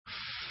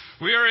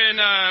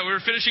We're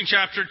finishing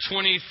chapter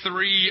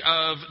 23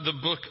 of the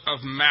book of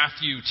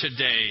Matthew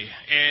today.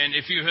 And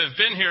if you have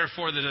been here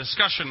for the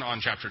discussion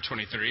on chapter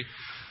 23,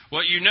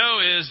 what you know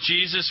is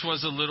Jesus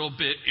was a little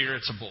bit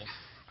irritable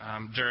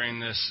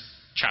during this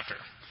chapter.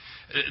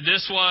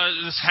 This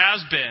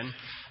has been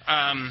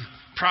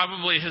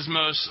probably his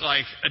most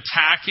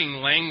attacking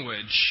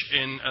language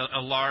in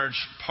a large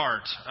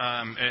part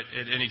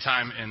at any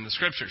time in the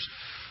scriptures.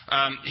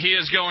 He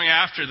is going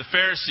after the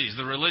Pharisees,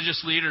 the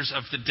religious leaders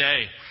of the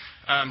day.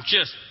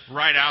 Just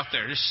right out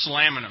there, just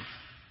slamming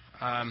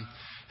them.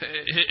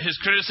 His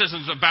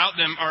criticisms about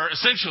them are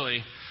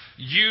essentially,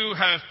 you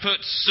have put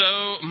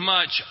so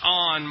much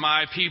on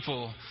my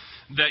people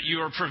that you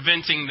are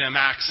preventing them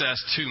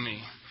access to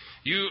me.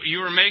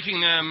 You are making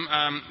them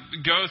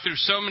go through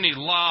so many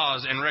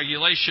laws and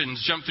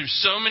regulations, jump through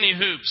so many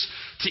hoops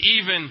to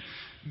even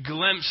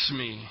glimpse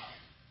me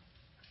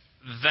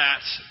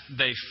that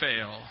they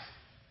fail.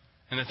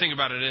 And the thing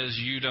about it is,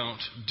 you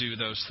don't do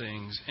those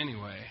things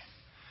anyway.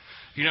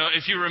 You know,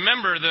 if you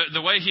remember,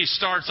 the way he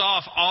starts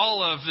off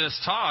all of this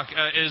talk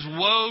is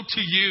woe to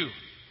you.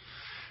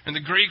 And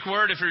the Greek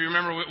word, if you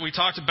remember what we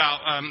talked about,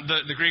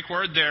 the Greek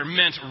word there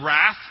meant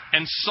wrath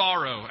and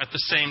sorrow at the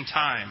same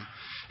time.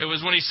 It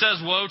was when he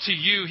says woe to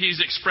you, he's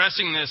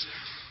expressing this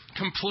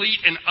complete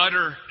and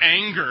utter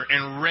anger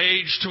and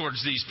rage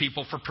towards these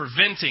people for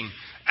preventing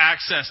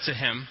access to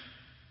him.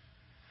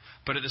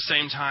 But at the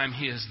same time,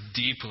 he is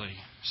deeply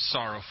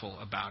sorrowful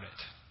about it.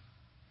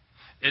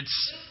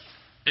 It's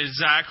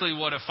exactly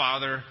what a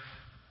father,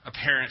 a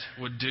parent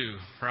would do,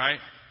 right?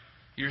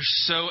 You're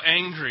so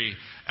angry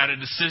at a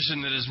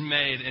decision that is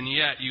made, and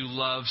yet you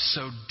love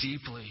so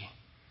deeply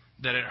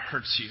that it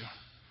hurts you.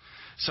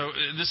 So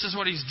this is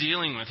what he's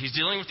dealing with. He's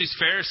dealing with these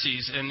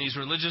Pharisees and these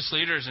religious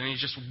leaders, and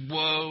he's just,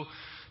 woe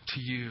to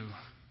you.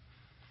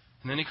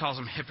 And then he calls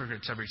them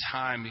hypocrites every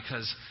time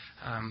because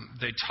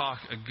they talk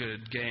a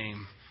good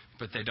game,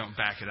 but they don't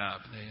back it up.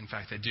 In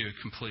fact, they do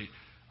a complete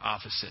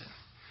opposite.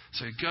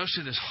 So he goes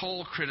through this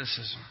whole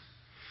criticism.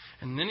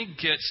 And then he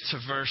gets to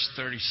verse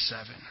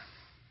 37.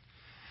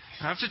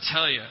 I have to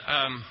tell you,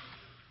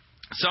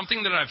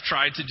 something that I've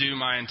tried to do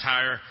my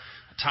entire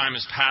time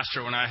as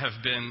pastor when I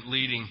have been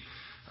leading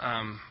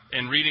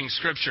and reading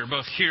Scripture,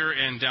 both here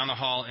and down the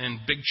hall in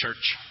Big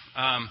Church,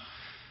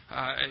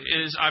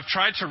 is I've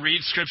tried to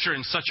read Scripture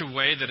in such a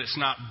way that it's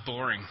not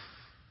boring,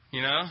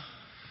 you know?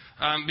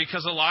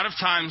 Because a lot of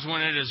times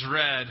when it is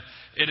read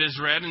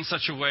in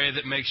such a way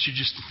that makes you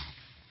just,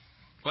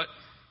 what?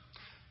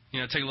 You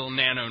know, take a little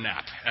nano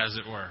nap, as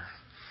it were.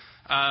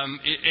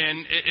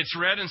 It's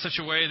read in such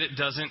a way that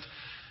doesn't,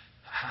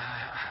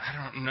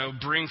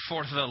 bring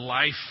forth the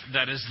life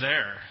that is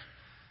there.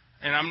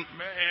 And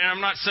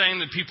I'm not saying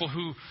that people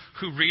who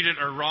read it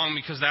are wrong,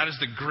 because that is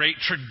the great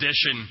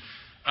tradition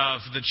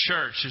of the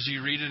church, as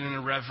you read it in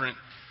a reverent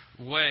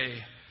way.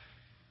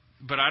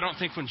 But I don't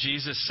think when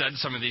Jesus said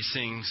some of these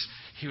things,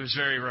 he was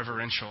very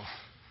reverential.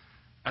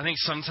 I think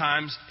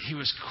sometimes he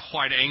was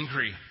quite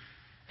angry,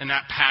 and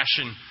that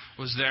passion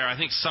was there. I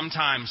think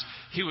sometimes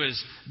he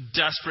was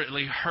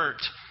desperately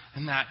hurt,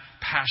 and that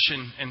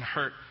passion and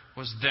hurt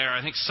was there.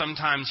 I think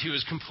sometimes he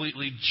was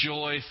completely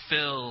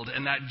joy-filled,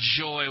 and that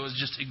joy was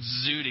just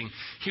exuding.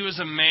 He was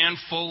a man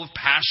full of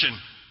passion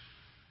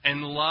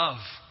and love,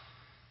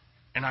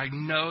 and I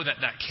know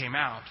that came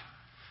out.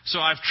 So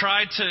I've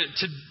tried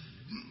to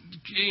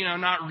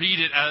not read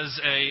it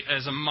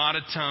as a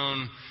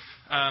monotone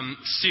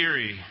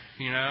Siri,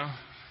 you know.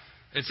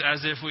 It's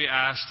as if we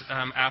asked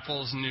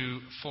Apple's new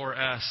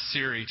 4S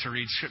Siri to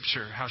read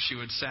Scripture, how she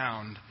would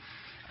sound.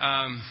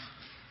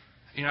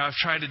 I've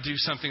tried to do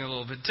something a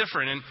little bit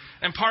different.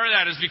 And part of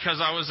that is because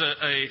I was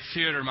a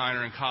theater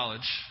minor in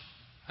college.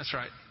 That's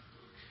right.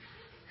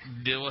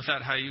 Deal with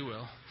that how you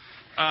will.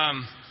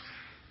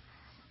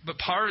 But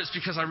part of it is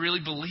because I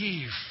really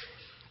believe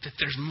that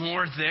there's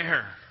more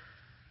there.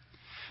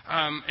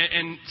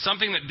 And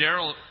something that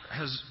Daryl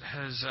has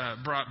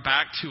brought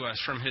back to us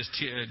from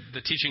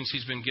the teachings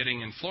he's been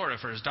getting in Florida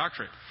for his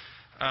doctorate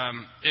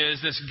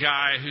is this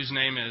guy whose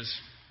name is...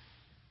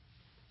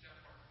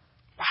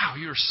 Wow,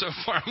 you are so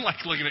far. I'm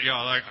looking at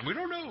y'all like, we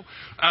don't know.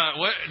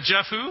 What?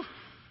 Jeff who?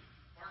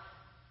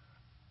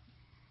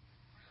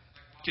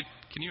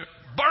 Can you...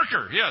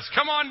 Barker, yes.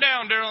 Come on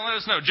down, Daryl, and let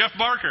us know. Jeff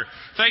Barker.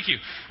 Thank you.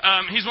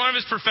 He's one of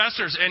his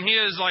professors, and he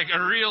is like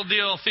a real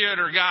deal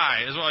theater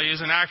guy as well.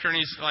 He's an actor, and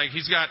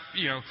he's got,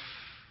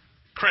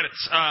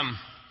 credits.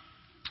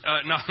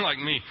 Not like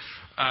me.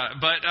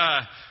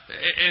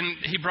 And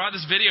he brought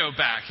this video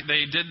back.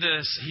 They did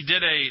this. He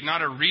did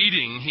not a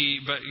reading,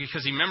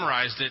 because he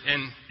memorized it.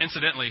 And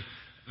incidentally,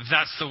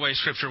 that's the way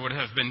Scripture would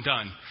have been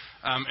done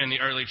in the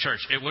early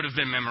church. It would have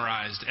been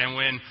memorized. And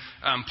when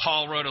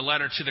Paul wrote a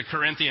letter to the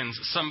Corinthians,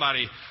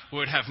 somebody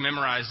would have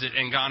memorized it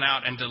and gone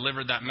out and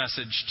delivered that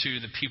message to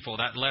the people.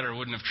 That letter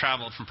wouldn't have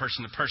traveled from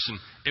person to person.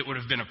 It would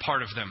have been a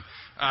part of them.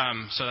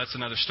 So that's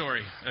another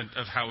story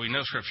of how we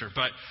know Scripture.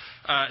 But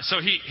so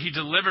he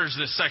delivers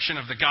this section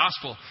of the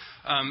gospel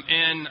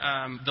in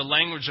the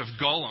language of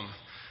Golem.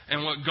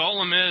 And what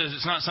Gollum is,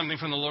 it's not something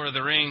from the Lord of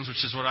the Rings,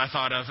 which is what I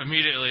thought of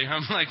immediately.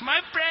 I'm like, my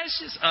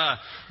precious.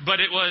 But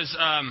it was,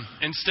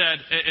 instead,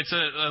 it's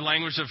a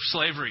language of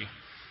slavery,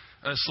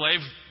 a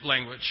slave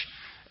language.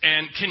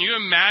 And can you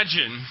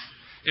imagine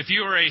if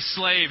you were a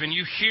slave and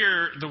you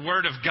hear the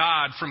word of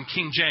God from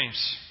King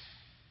James?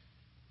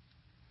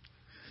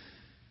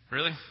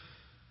 Really?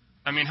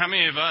 I mean, how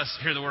many of us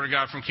hear the word of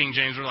God from King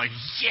James? We're like,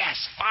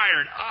 yes,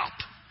 fired up.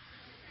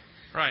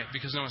 Right,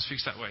 because no one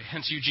speaks that way.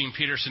 Hence Eugene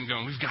Peterson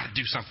going, we've got to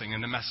do something,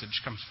 and the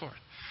message comes forth.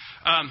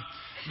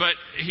 But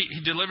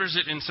he delivers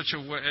it in such a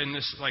way, in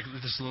this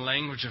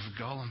language of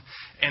Gollum,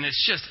 and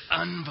it's just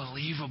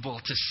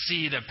unbelievable to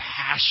see the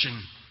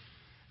passion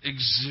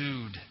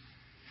exude.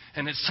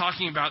 And it's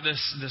talking about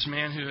this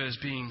man who is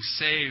being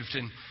saved,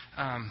 and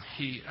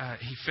he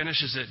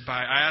finishes it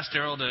by, I asked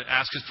Daryl to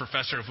ask his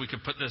professor if we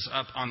could put this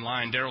up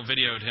online. Daryl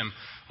videoed him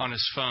on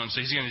his phone,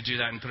 so he's going to do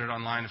that and put it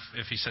online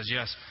if he says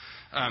yes.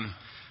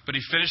 But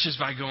he finishes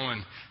by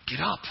going, get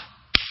up.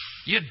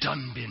 You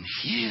done been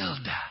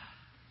healed.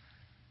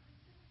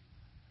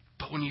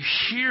 But when you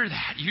hear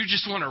that, you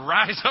just want to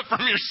rise up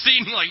from your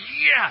seat and like,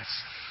 yes.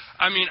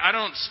 I mean, I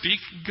don't speak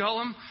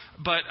Gollum,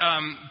 but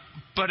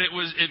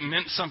it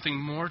meant something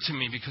more to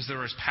me because there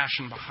was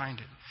passion behind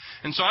it.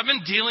 And so I've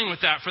been dealing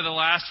with that for the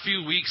last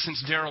few weeks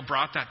since Daryl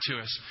brought that to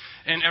us.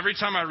 And every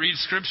time I read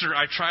Scripture,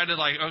 I try to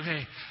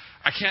okay,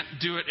 I can't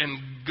do it in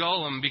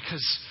Gollum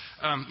because,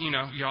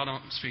 y'all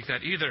don't speak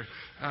that either.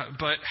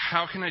 But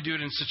how can I do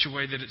it in such a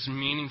way that it's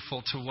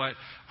meaningful to what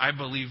I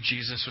believe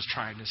Jesus was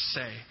trying to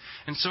say?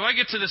 And so I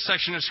get to this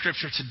section of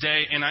Scripture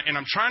today, and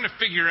I'm trying to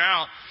figure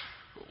out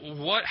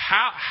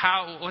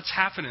what's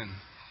happening.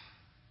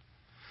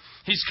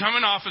 He's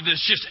coming off of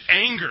this just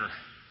anger,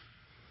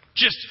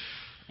 just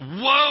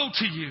woe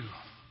to you,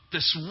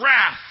 this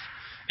wrath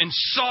and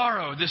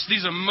sorrow,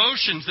 these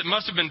emotions that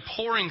must have been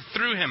pouring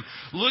through him,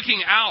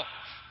 looking out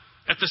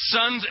at the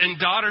sons and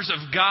daughters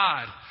of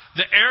God,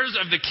 the heirs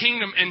of the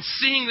kingdom, and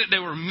seeing that they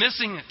were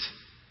missing it.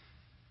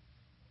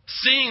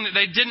 Seeing that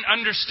they didn't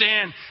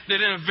understand that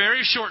in a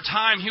very short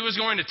time he was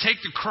going to take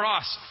the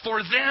cross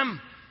for them.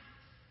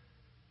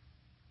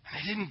 And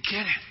they didn't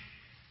get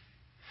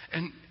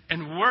it.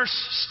 And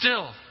worse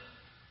still,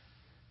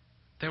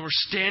 they were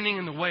standing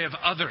in the way of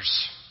others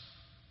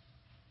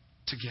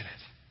to get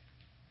it.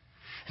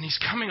 And he's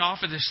coming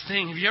off of this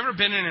thing. Have you ever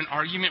been in an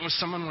argument with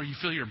someone where you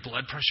feel your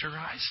blood pressure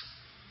rise?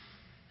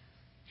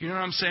 You know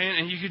what I'm saying?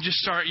 And you could just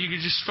start, in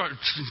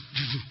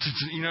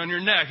your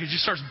neck. It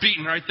just starts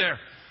beating right there.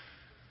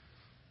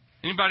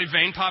 Anybody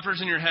vein poppers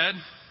in your head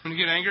when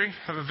you get angry?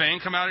 Have a vein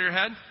come out of your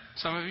head?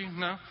 Some of you?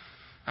 No?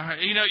 All right.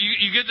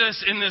 You get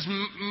this in this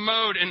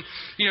mode, and,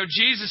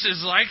 Jesus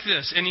is like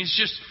this, and he's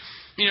just,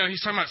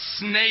 he's talking about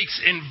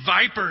snakes and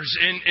vipers,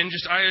 and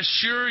just, I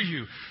assure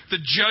you, the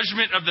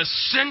judgment of the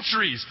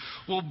centuries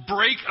will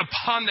break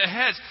upon the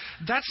heads.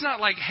 That's not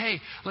like,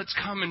 hey, let's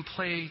come and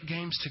play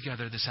games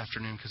together this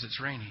afternoon because it's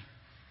rainy.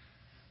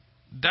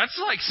 That's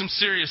like some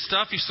serious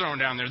stuff he's throwing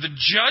down there. The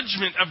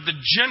judgment of the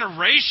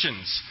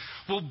generations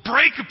will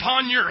break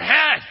upon your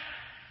head.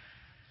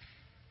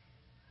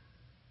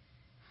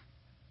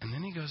 And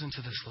then he goes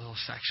into this little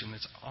section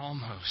that's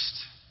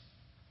almost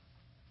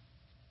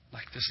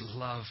like this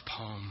love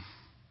poem.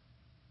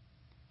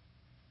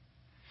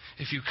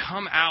 If you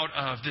come out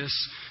of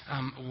this,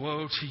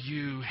 woe to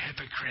you,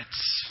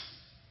 hypocrites,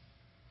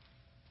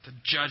 the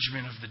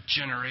judgment of the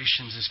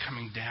generations is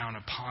coming down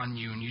upon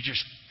you, and you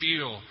just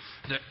feel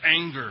the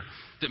anger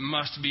that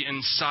must be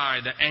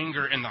inside, the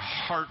anger and the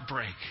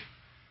heartbreak.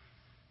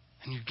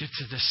 And you get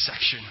to this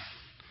section,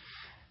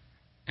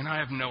 and I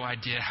have no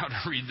idea how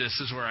to read this,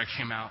 is where I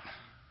came out.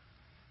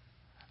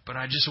 But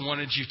I just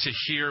wanted you to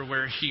hear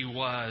where he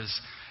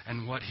was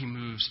and what he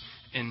moves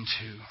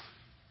into.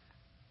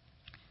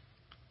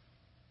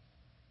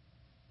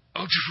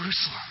 Oh,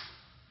 Jerusalem.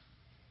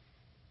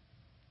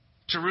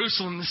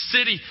 Jerusalem, the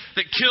city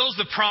that kills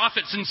the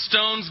prophets and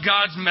stones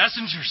God's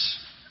messengers.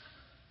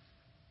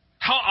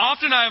 How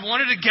often I have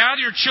wanted to gather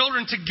your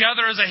children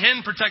together as a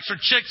hen protects her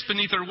chicks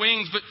beneath her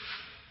wings, but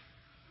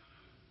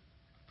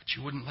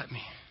you wouldn't let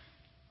me.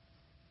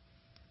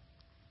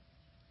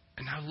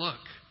 And now look.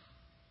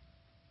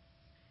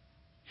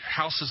 Your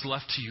house is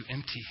left to you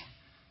empty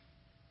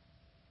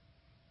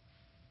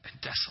and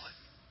desolate.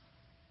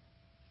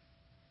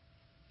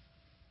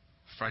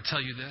 For I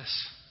tell you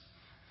this,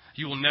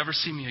 you will never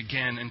see me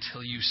again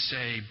until you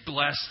say,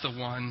 bless the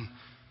one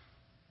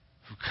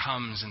who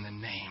comes in the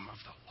name of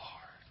the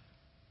Lord.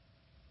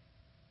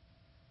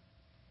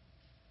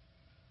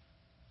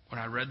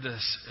 When I read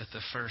this at the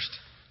first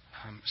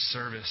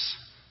service,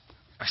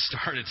 I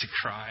started to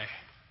cry.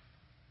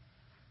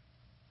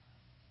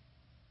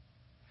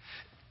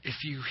 If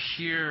you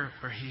hear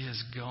where he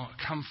has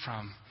come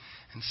from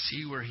and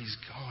see where he's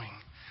going,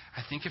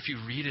 I think if you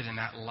read it in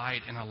that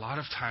light, and a lot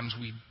of times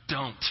we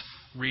don't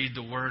read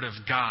the Word of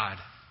God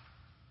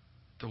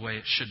the way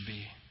it should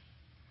be.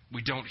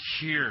 We don't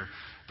hear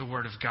the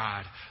Word of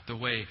God the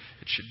way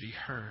it should be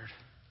heard.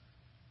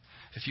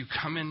 If you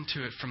come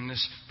into it from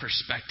this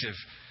perspective,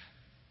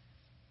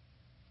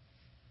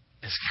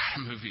 it's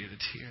got to move you to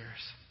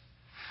tears.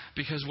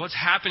 Because what's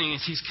happening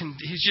is he's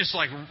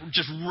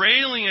just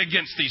railing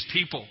against these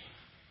people.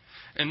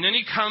 And then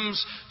he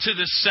comes to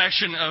this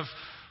section of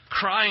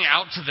crying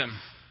out to them.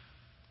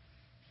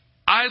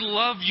 I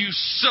love you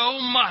so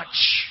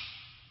much.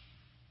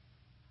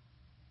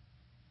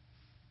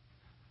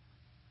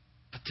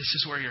 But this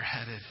is where you're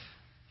headed.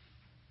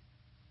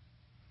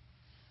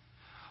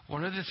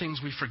 One of the things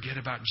we forget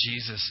about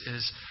Jesus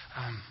is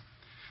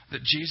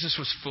that Jesus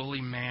was fully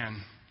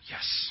man.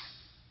 Yes.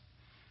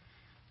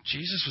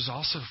 Jesus was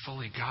also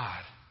fully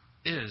God.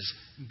 Is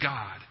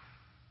God.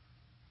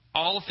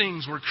 All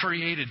things were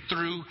created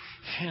through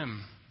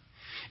Him.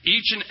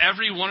 Each and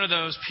every one of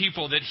those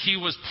people that He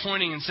was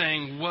pointing and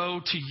saying,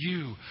 woe to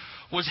you,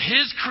 was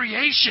His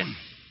creation.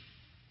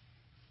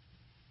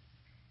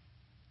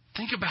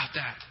 Think about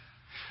that.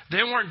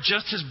 They weren't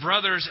just His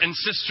brothers and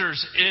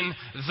sisters in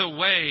the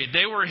way.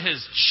 They were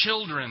His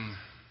children.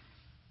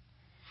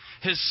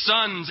 His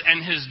sons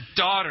and His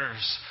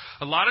daughters.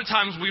 A lot of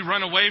times we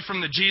run away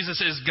from the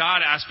Jesus is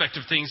God aspect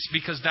of things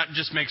because that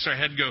just makes our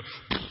head go,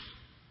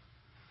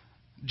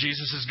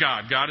 Jesus is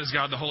God. God is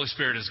God. The Holy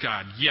Spirit is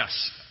God.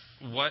 Yes.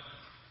 What?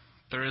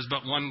 There is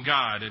but one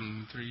God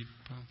and three.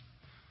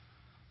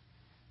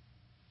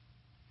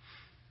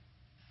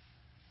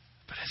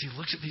 But as He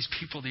looks at these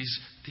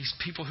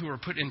people who are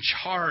put in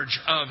charge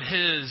of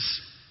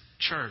His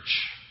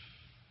church,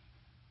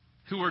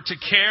 who are to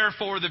care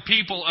for the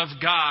people of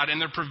God, and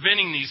they're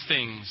preventing these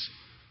things,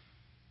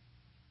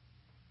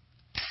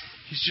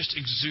 He's just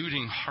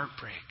exuding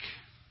heartbreak.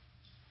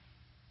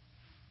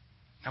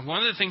 Now,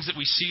 one of the things that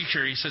we see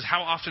here, He says,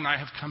 how often I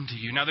have come to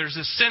you. Now, there's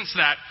this sense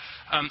that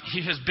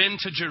He has been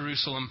to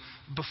Jerusalem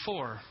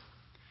before.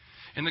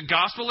 In the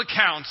gospel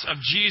accounts of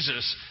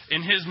Jesus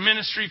in His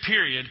ministry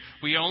period,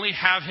 we only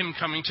have Him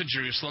coming to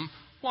Jerusalem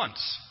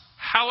once.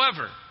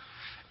 However,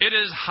 it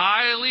is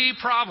highly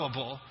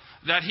probable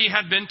that He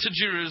had been to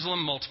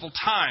Jerusalem multiple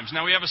times.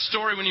 Now, we have a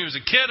story when He was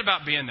a kid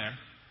about being there.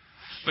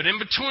 But in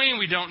between,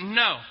 we don't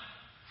know.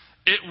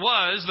 It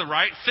was the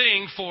right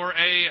thing for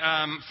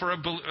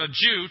a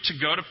Jew to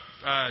go to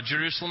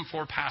Jerusalem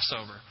for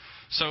Passover.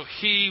 So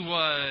He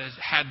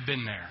had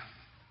been there.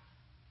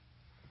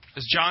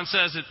 As John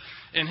says it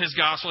in his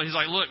gospel, he's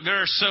like, look,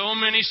 there are so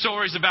many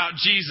stories about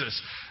Jesus.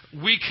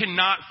 We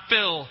cannot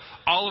fill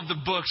all of the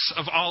books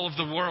of all of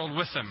the world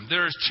with them.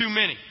 There is too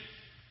many.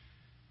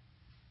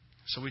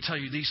 So we tell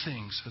you these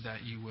things so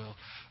that you will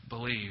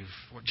believe.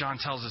 What John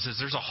tells us is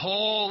there's a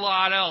whole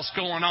lot else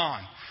going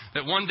on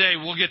that one day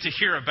we'll get to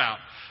hear about.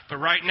 But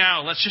right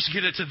now, let's just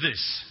get it to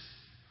this.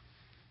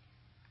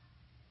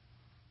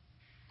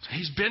 So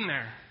He's been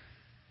there.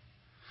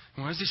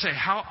 And what does He say?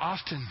 How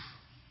often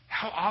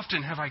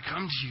have I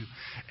come to you?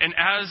 And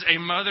as a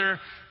mother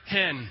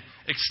hen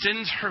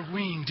extends her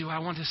wing, do I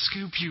want to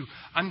scoop you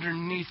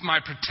underneath my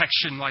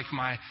protection like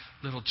my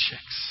little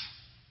chicks?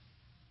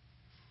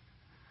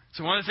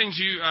 So one of the things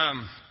you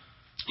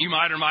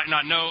might or might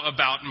not know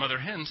about mother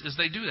hens is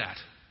they do that.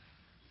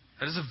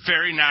 That is a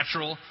very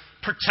natural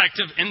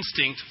protective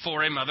instinct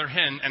for a mother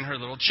hen and her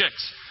little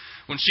chicks.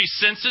 When she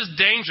senses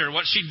danger,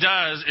 what she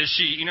does is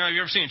have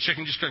you ever seen a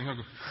chicken just go,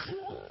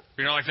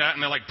 like that?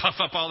 And they puff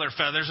up all their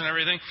feathers and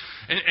everything.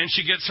 And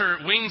she gets her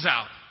wings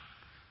out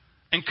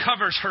and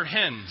covers her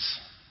hens,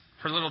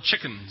 her little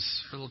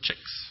chickens, her little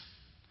chicks.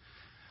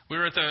 We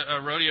were at the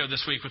rodeo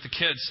this week with the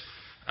kids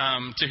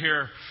to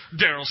hear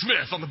Daryl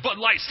Smith on the Bud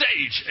Light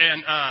stage.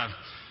 And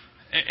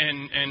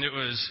it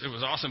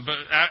was awesome. But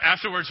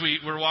afterwards, we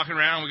were walking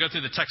around. We go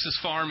through the Texas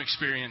Farm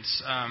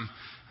Experience.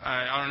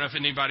 I don't know if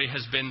anybody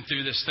has been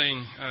through this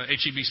thing.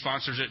 HEB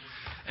sponsors it.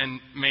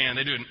 And, man,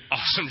 they do an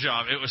awesome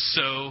job. It was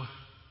so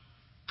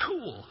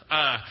cool.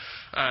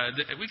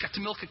 We got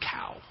to milk a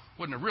cow.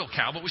 Wasn't a real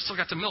cow, but we still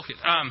got to milk it.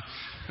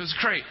 It was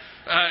great.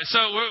 So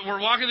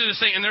we're walking through this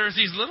thing, and there was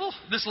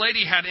this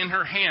lady had in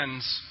her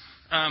hands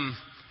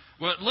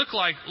what looked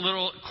like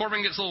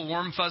Corbin gets little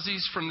warm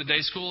fuzzies from the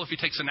day school if he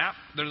takes a nap.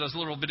 They're those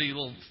little bitty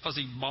little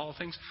fuzzy ball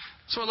things.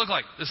 So it looked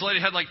like. This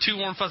lady had 2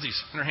 warm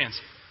fuzzies in her hands.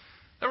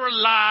 They were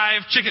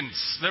live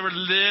chickens. They were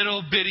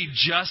little bitty,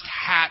 just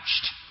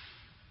hatched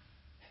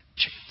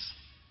chickens.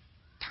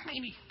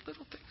 Tiny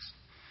little things.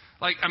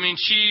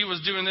 She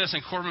was doing this,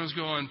 and Corbin was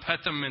going, pet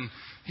them, and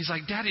he's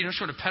like, Daddy, don't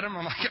you want to pet them?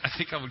 I'm like, I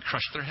think I would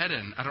crush their head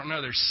in. I don't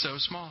know. They're so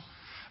small.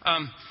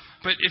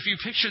 But if you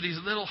picture these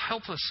little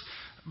helpless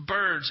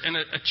birds and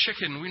a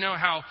chicken, we know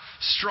how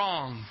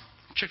strong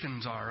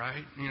chickens are,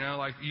 right?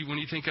 When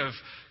you think of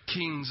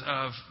kings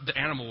of the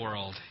animal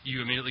world,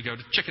 you immediately go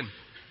to chicken.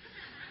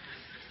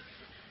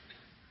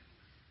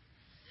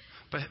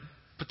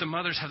 But the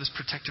mothers have this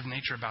protective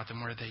nature about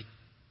them where they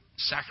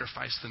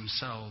sacrifice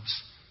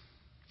themselves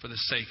for the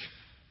sake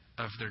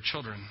of their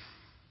children.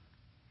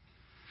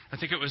 I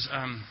think it was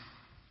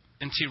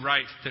N.T.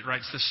 Wright that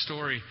writes this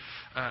story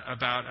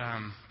about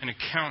an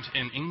account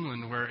in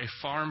England where a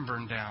farm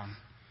burned down,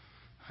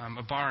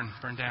 a barn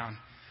burned down,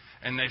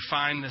 and they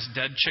find this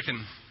dead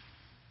chicken.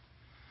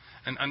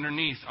 And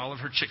underneath, all of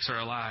her chicks are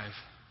alive.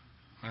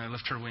 And they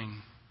lift her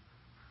wing.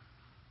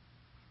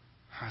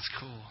 That's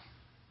cool.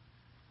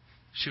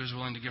 She was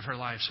willing to give her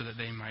life so that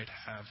they might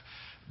have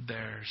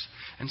theirs.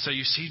 And so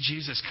you see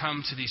Jesus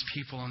come to these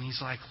people and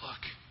he's like,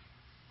 look,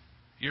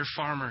 you're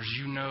farmers.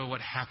 You know what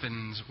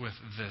happens with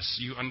this.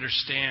 You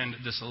understand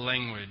this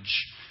language.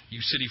 You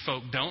city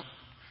folk don't.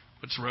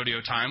 It's rodeo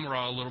time. We're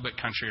all a little bit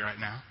country right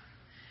now.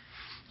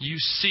 You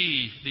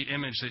see the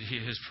image that he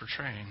is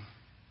portraying.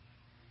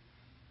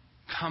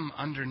 Come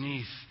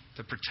underneath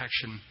the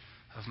protection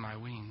of my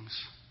wings.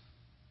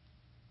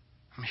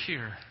 I'm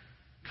here.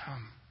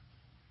 Come.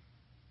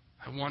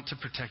 I want to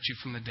protect you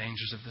from the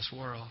dangers of this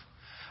world.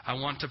 I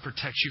want to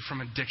protect you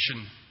from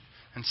addiction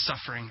and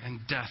suffering and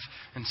death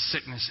and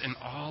sickness and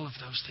all of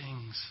those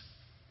things.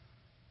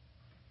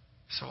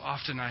 So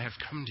often I have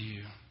come to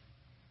you,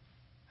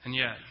 and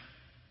yet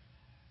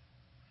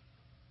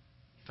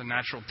the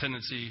natural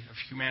tendency of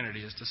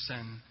humanity is to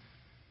sin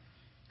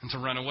and to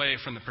run away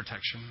from the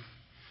protection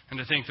and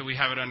to think that we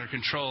have it under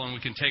control and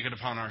we can take it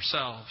upon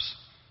ourselves.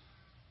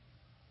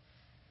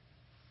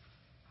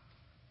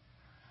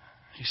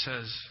 He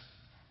says,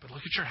 but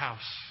look at your house.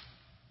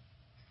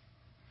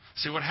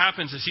 See, what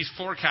happens is he's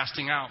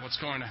forecasting out what's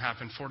going to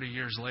happen 40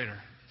 years later.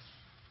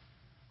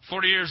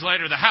 40 years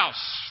later, the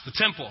house, the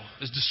temple,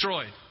 is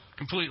destroyed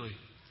completely.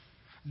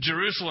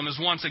 Jerusalem is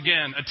once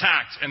again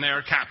attacked, and they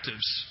are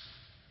captives.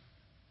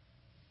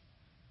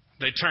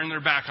 They turn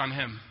their back on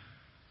him.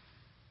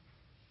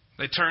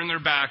 They turn their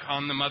back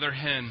on the mother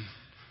hen,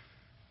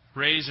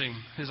 raising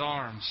his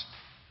arms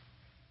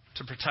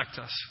to protect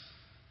us.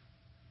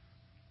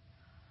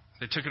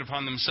 They took it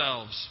upon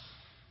themselves,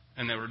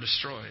 and they were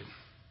destroyed.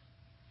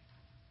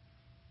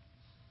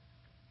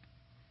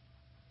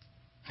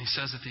 He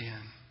says at the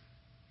end,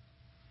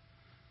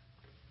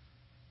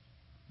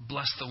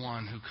 bless the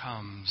one who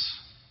comes.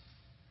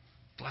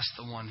 Bless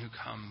the one who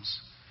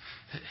comes.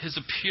 His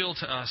appeal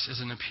to us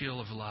is an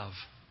appeal of love.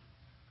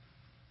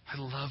 I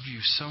love you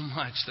so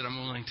much that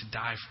I'm willing to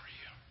die for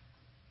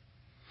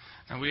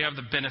you. Now we have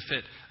the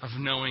benefit of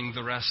knowing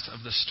the rest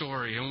of the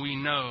story, and we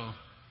know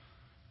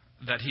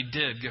that he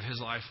did give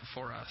his life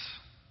for us.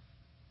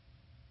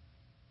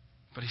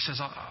 But he says,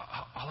 all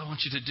I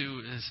want you to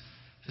do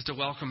is to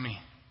welcome me.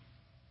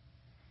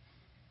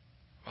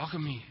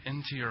 Welcome me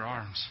into your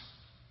arms,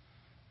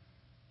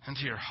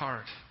 into your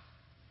heart,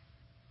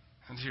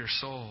 into your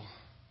soul.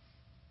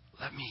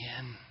 Let me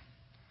in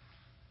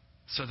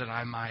so that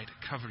I might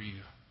cover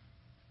you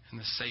in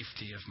the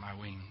safety of my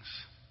wings.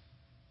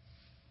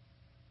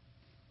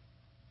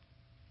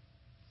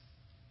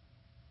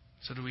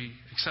 So do we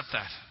accept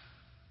that?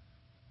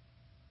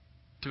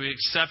 Do we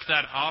accept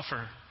that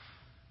offer?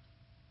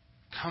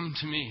 Come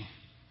to me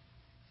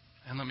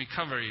and let me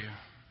cover you.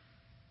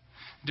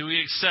 Do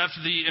we accept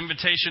the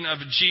invitation of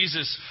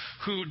Jesus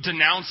who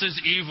denounces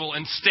evil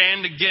and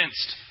stand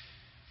against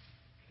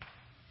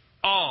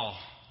all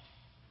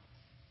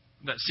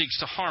that seeks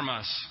to harm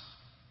us?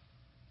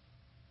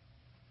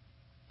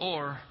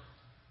 Or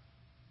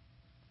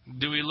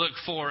do we look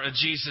for a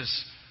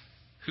Jesus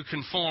who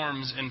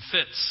conforms and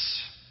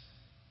fits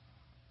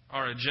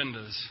our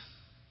agendas,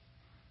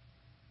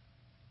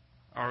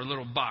 our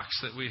little box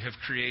that we have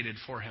created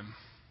for him?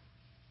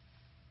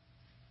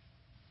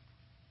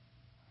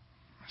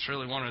 It's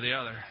really one or the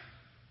other.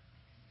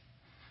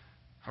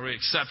 Are we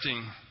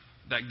accepting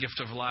that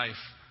gift of life?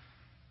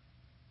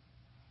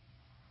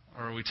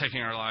 Or are we taking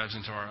our lives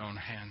into our own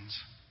hands?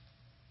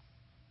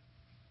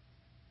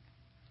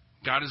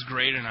 God is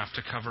great enough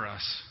to cover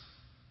us.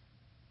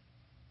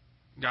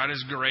 God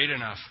is great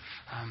enough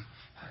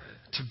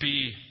to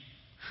be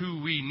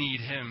who we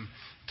need him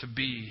to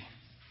be.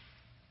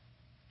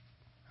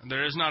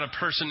 There is not a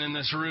person in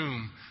this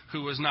room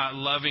who was not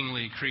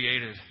lovingly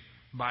created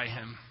by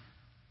him.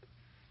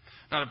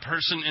 Not a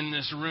person in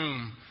this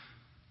room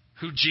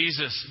who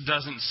Jesus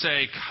doesn't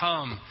say,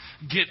 come,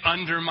 get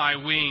under my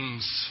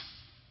wings.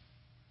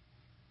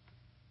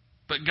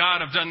 But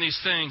God, I've done these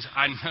things.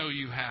 I know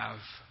you have.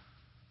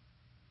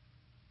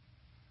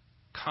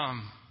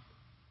 Come,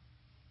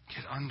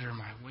 get under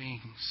my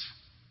wings.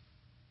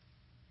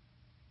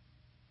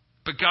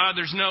 But God,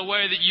 there's no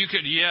way that you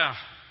could, yeah,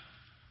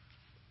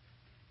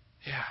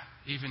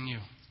 even you,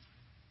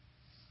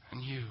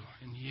 and you,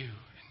 and you, and you.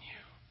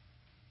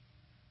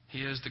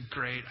 He is the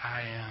great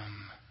I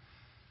am.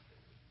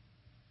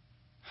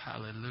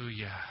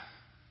 Hallelujah.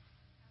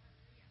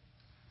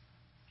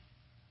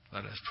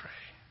 Let us pray.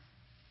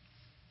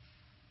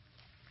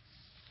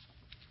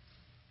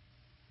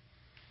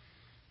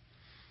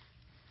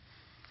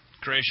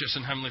 Gracious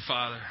and Heavenly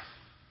Father,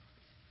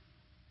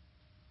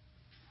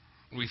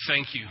 we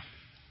thank you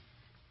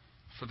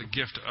for the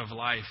gift of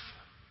life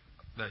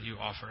that you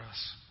offer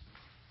us.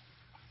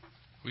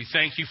 We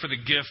thank you for the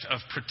gift of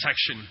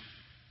protection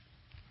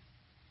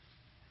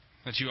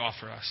that you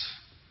offer us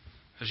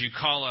as you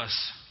call us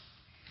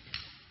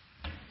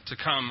to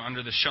come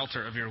under the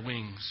shelter of your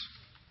wings.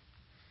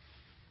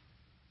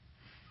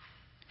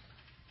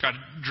 God,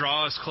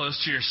 draw us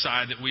close to your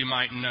side that we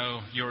might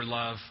know your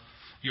love,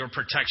 your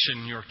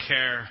protection, your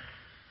care,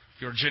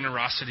 your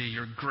generosity,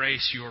 your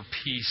grace, your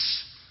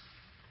peace.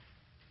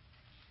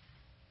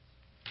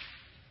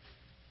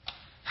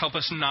 Help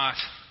us not,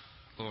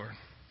 Lord,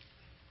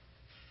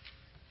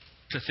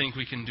 to think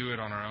we can do it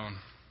on our own,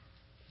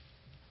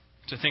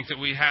 to think that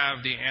we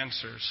have the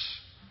answers.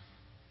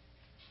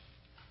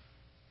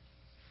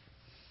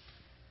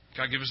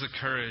 God, give us the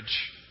courage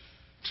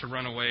to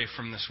run away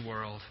from this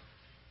world,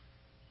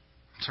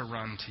 to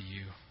run to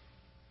you.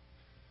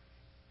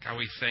 God,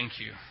 we thank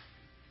you.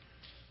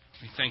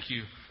 We thank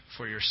you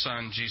for your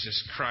Son,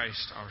 Jesus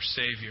Christ, our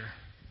Savior,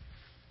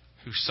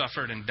 who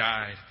suffered and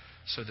died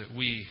so that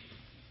we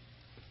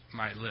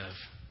might live.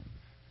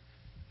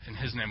 In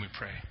his name we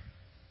pray.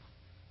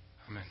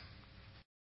 Amen.